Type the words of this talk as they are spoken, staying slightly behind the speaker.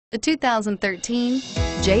The 2013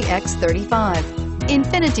 JX35.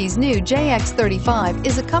 Infiniti's new JX35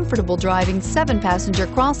 is a comfortable driving 7-passenger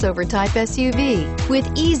crossover type SUV. With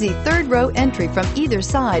easy third-row entry from either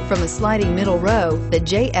side from a sliding middle row, the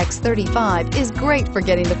JX35 is great for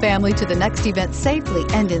getting the family to the next event safely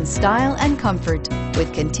and in style and comfort.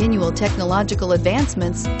 With continual technological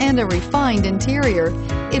advancements and a refined interior,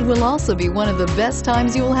 it will also be one of the best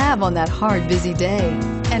times you will have on that hard, busy day,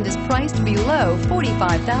 and is priced below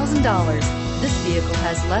 $45,000. This vehicle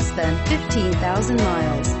has less than 15,000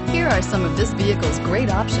 miles. Here are some of this vehicle's great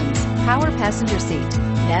options: power passenger seat,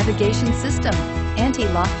 navigation system,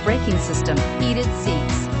 anti-lock braking system, heated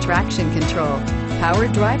seats, traction control, power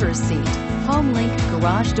driver's seat, home link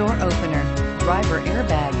garage door opener, driver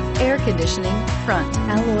airbag, air conditioning, front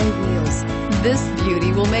alloy wheels. This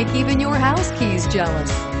beauty will make even your house keys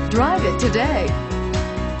jealous. Drive it today.